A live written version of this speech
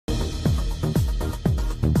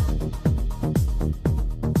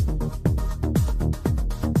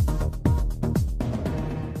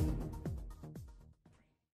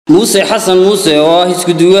موسى حسن موسى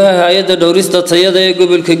واسكدوها هيدا دوريستا تيادا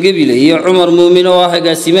قبل كجبيل عمر مؤمن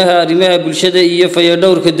قاسمها رماها بالشدة في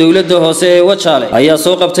دور كدولة هوسة وشالة أي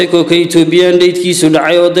سوق بتيكو كيتوبيان ديت كيسو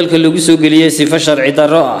دعاء ودلك اللجوسو قليا سفشر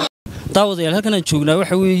عدراء daawadayaal halkan aan joognaa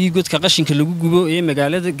waxa weeye godka qashinka lagu gubo ee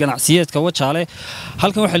magaalada ganacsiyeedka Wajaale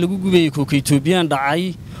halkan waxa lagu gubayay Coce Ethiopian Dhacay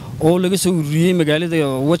oo laga soo ururiyay magaalada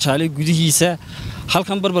Wajaale gudihiisa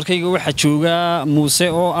halkan barbarkayga waxa jooga Muuse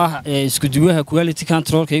oo ah isku duwaha quality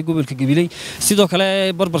control ee gobolka Galiyay sidoo kale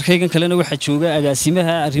barbarkaygan kalena waxa jooga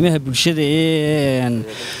agaasimaha arrimaha bulshada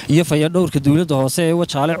iyo fayadhowrka dawladda hoose ee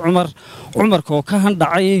Wajaale Umar oo ka han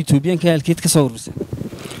dhacay Ethiopian ka halkeed ka soo urursay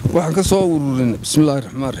waxaan ka soo ururin bismillaahir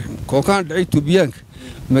rahmaanir rahiim kookaan dhacay Ethiopian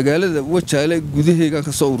magaalada Wajaale gudaheega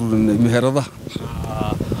ka soo ururinay meheradaha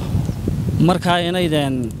marka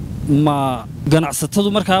inaydan ma ganacsatadu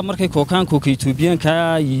markay kookaan Coce Ethiopian ka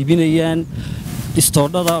yiibinayaan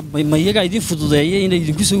istoodada ma iyaga idin fududeeyay inay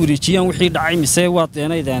idin ku soo wareejiyaan wixii dhacay mise waad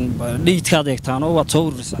inaydan dheedka adeegtaan oo waad soo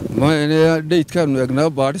ururisaan ma inay dheedkan eegnaa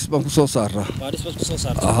baadhis baan ku soo saaraa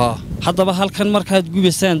aha haddaba halkan markaad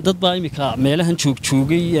gubasaan dad baa imika meelahan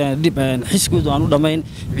joogay xisgoodu aan u dhamayn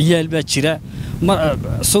ciyaal baa jira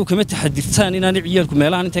soo kama taxadirtaan inaan ciyaalku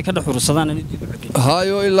meelahan intay ka dhaxursadaan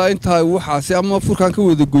haayo ilaa inta waxaasi ama furkaan ka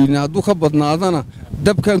wada goynaa haduu ka badnaadana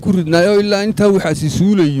dabkan ku ridnaayo ilaa inta waxaasi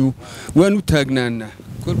suulayo waan u taagnaana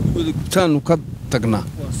kolku wada gubtaan ka tagnaa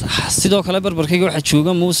sidoo kale barbarkayga waxa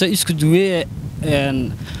jooga Muuse isku duwee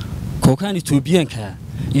kookaan Ethiopian-ka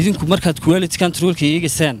idinku markaad quality control-ka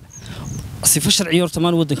eegasaan sifo sharci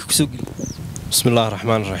hortamaan wadanka ku soo gal bismillaahir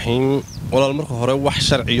rahmaanir rahiim walaal marka hore wax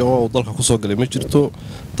sharci oo dalka ku soo galay ma jirto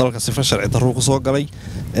dalka sifo sharci darro ku soo galay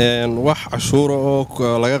wax cashuur oo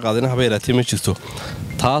laga qaadina habeelaatay ma jirto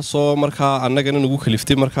taasoo marka annagana nagu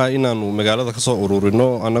kaliftay marka inaanu magaalada ka soo ururino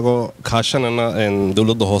annagoo kaashanana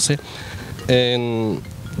dawladda hoose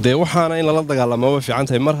de waxaana in la dagaalamo way fiican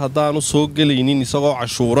tahay mar hadaanu soo galaynin isagoo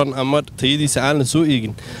cashuuran ama tayadiisa aan la soo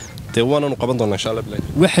eegin de waanu qaban doonaa insha Allah bilaay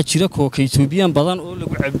waxa jira Coce Ethiopian badan oo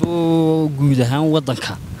lagu cabo guud ahaan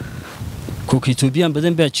wadanka Coce Ethiopian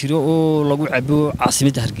badan baa jira oo lagu cabo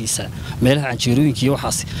caasimadda Hargeysa meelaha canjeerooyinka iyo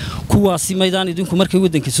waxaas kuwaasi maydaan idinku markay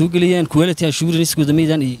wadanka soo galayaan quality assurance gooda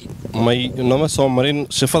maydaan may nama soo marin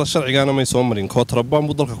shifada sharcigaana may soo marin Koontarabaana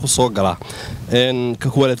buu dalka ku soo galaa ka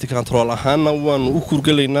quality control ahaana waan u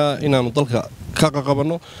kurgalaynaa inaanu dalka ka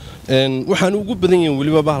qabano waxaan ugu badan yahay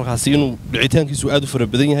waliba bahalkaasi inuu dhicitaankiisu aad u fara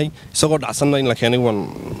badan yahay isagoo dhacsanna in la keenay waan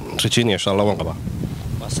rajaynaya insha Allah waan qabaa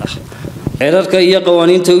صح xeerarka iyo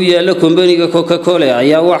qawaaniinta u yaala kumbaniga Coca-Cola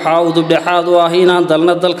ayaa waxa uu dibdhaxaad u ah inaan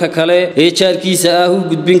dalna dalka kale ee jaarkiisa ah u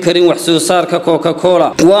gudbin karin wax soo saarka Coca-Cola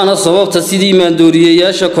waana sababta sidii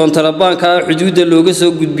maandooriyeyaasha Koontarabaanka xuduudda looga soo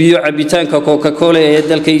gudbiyo cabitaanka Coca-Cola ee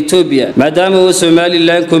dalka Ethiopia maadaama uu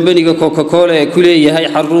Somaliland kumbaniga Coca-Cola ku leeyahay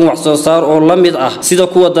xarun wax soo saar oo la mid ah sida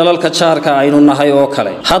kuwa dalalka jaarka aynu nahay oo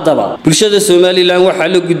kale haddaba bulshada Somaliland waxa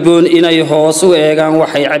la gudboon inay hoos u eegaan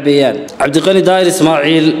waxay cabayaan Cabdiqani Daahir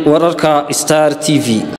Ismaaciil wararka Star TV